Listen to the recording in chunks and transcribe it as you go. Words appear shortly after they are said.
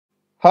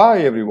Hi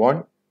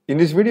everyone, in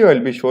this video I'll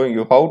be showing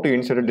you how to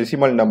insert a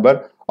decimal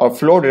number or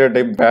float data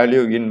type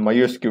value in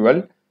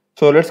MySQL.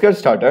 So let's get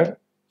started.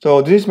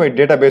 So this is my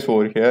database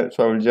over here.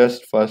 So I will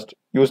just first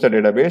use the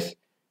database.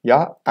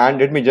 And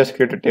let me just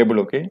create a table,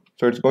 okay?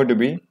 So it's going to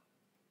be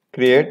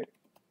create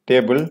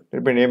table.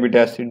 Let me name it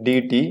as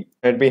DT.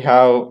 Let me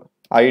have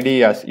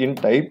ID as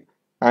int type.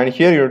 And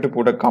here you have to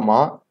put a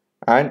comma.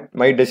 And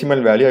my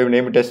decimal value, I will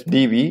name it as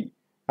DV.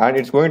 And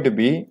it's going to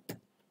be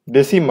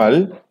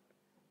decimal.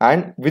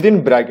 And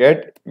within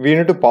bracket we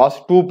need to pass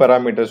two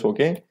parameters,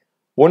 okay?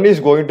 One is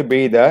going to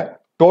be the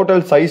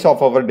total size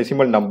of our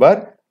decimal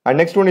number, and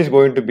next one is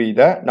going to be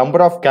the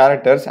number of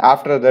characters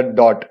after the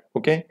dot,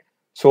 okay?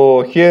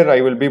 So here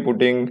I will be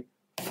putting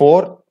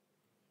 4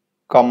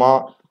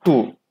 comma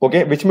 2,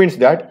 okay, which means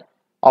that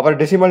our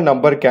decimal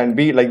number can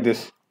be like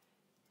this.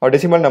 Our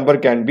decimal number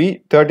can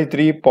be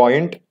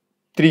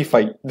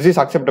 33.35. This is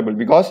acceptable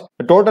because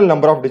the total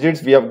number of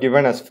digits we have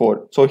given as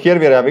 4. So here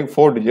we are having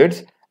 4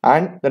 digits,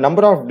 and the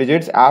number of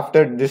digits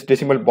after this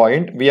decimal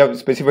point we have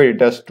specified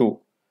it as 2.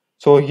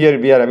 So here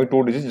we are having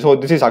 2 digits, so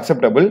this is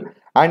acceptable.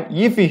 And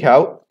if we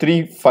have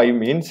 3.5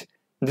 means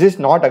this is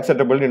not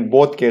acceptable in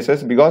both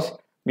cases, because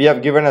we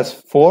have given as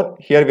 4,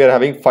 here we are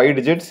having 5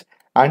 digits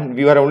and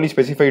we were only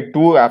specified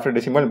 2 after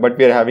decimal, but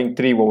we are having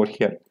 3 over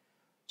here.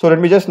 So let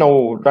me just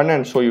now run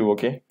and show you,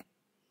 okay?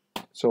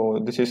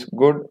 So this is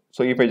good.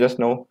 So if I just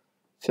now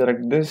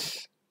select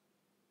this,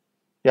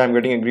 yeah, I'm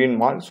getting a green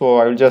mark. So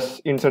I will just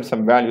insert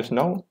some values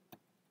now.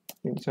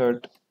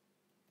 Insert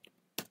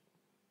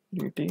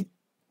dt.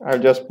 I'll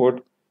just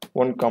put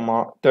 1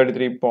 comma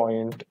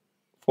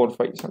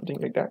 33.45, something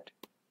like that.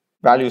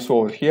 Values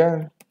over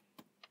here.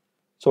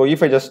 So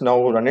if I just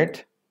now run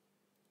it,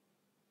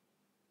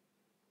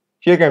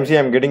 here you can see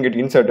I'm getting it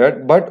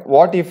inserted. But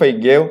what if I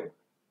gave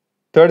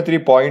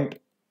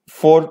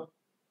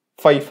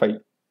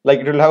 33.455? Like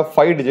it will have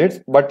 5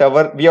 digits, but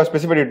we have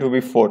specified it to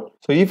be 4.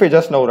 So if I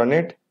just now run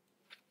it,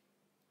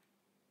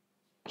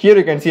 here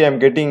you can see I'm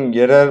getting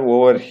error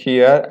over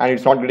here and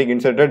it's not getting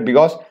inserted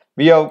because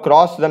we have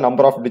crossed the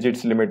number of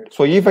digits limit.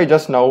 So if I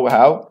just now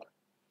have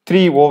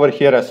 3 over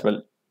here as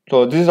well,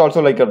 so this is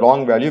also like a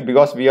wrong value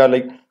because we are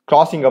like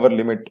crossing our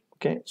limit,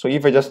 okay? So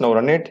if I just now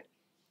run it,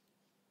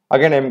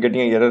 again I'm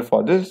getting an error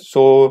for this.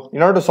 So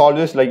in order to solve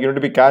this, like you need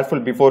to be careful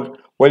before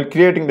while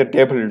creating the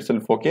table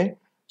itself, okay?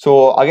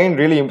 So again,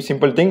 really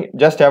simple thing,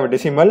 just have a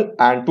decimal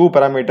and 2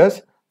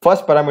 parameters.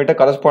 First parameter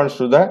corresponds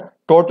to the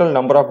total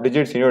number of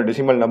digits in your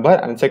decimal number,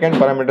 and second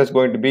parameter is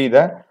going to be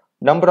the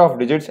number of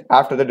digits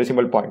after the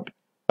decimal point.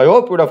 I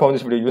hope you would have found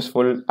this video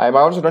useful. I have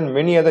also done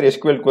many other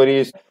SQL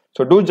queries,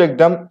 so do check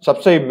them.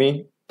 Subscribe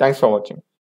me. Thanks for watching.